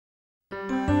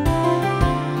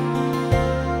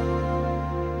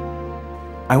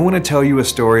I want to tell you a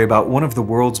story about one of the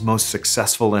world's most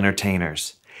successful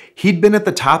entertainers. He'd been at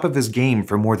the top of his game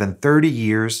for more than 30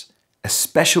 years,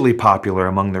 especially popular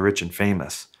among the rich and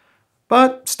famous.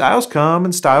 But styles come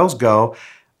and styles go.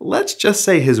 Let's just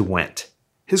say his went.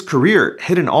 His career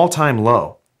hit an all-time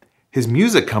low. His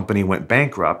music company went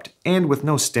bankrupt, and with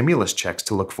no stimulus checks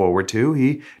to look forward to,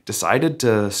 he decided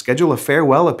to schedule a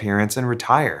farewell appearance and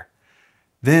retire.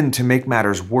 Then, to make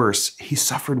matters worse, he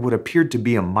suffered what appeared to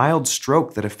be a mild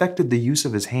stroke that affected the use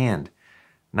of his hand.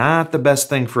 Not the best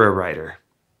thing for a writer.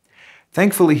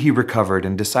 Thankfully, he recovered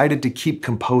and decided to keep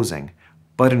composing,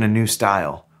 but in a new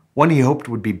style, one he hoped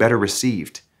would be better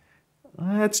received.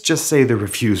 Let's just say the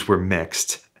reviews were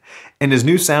mixed, and his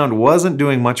new sound wasn't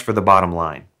doing much for the bottom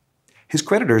line. His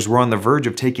creditors were on the verge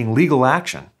of taking legal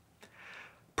action.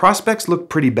 Prospects looked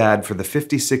pretty bad for the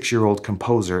 56-year-old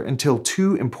composer until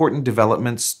two important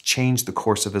developments changed the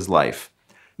course of his life.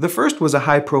 The first was a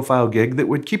high-profile gig that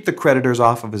would keep the creditors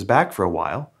off of his back for a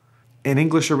while. An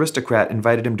English aristocrat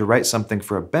invited him to write something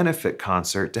for a benefit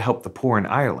concert to help the poor in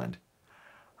Ireland.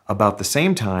 About the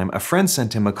same time, a friend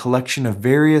sent him a collection of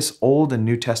various Old and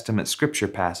New Testament scripture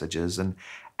passages and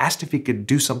asked if he could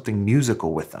do something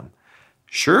musical with them.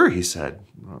 "Sure," he said,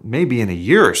 "maybe in a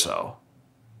year or so."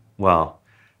 Well,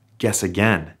 guess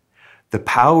again. The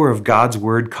power of God's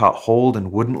word caught hold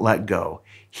and wouldn't let go.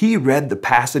 He read the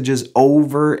passages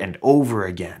over and over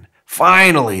again.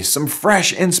 Finally, some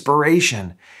fresh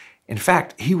inspiration. In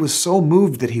fact, he was so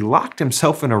moved that he locked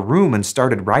himself in a room and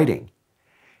started writing.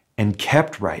 And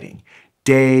kept writing,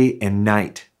 day and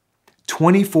night.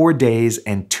 24 days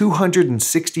and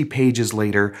 260 pages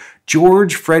later,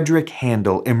 George Frederick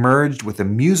Handel emerged with a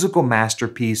musical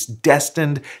masterpiece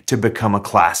destined to become a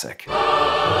classic.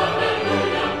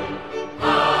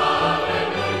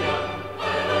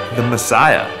 The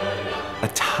Messiah, a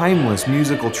timeless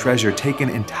musical treasure taken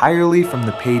entirely from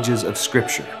the pages of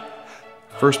Scripture.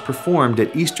 First performed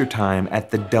at Easter time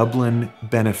at the Dublin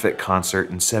Benefit Concert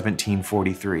in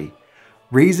 1743,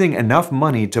 raising enough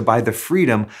money to buy the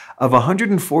freedom of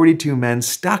 142 men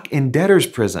stuck in debtor's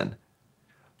prison.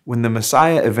 When the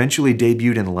Messiah eventually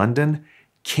debuted in London,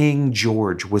 King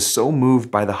George was so moved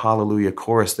by the Hallelujah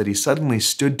chorus that he suddenly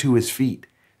stood to his feet.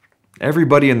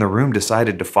 Everybody in the room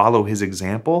decided to follow his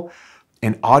example,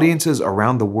 and audiences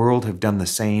around the world have done the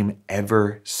same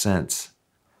ever since.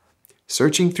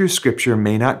 Searching through Scripture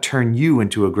may not turn you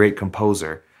into a great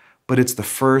composer, but it's the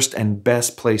first and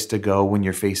best place to go when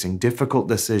you're facing difficult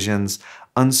decisions,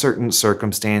 uncertain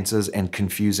circumstances, and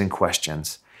confusing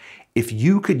questions. If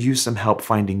you could use some help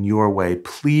finding your way,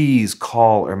 please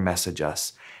call or message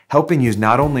us. Helping you is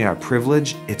not only our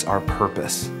privilege, it's our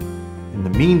purpose. In the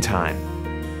meantime,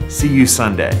 see you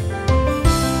Sunday.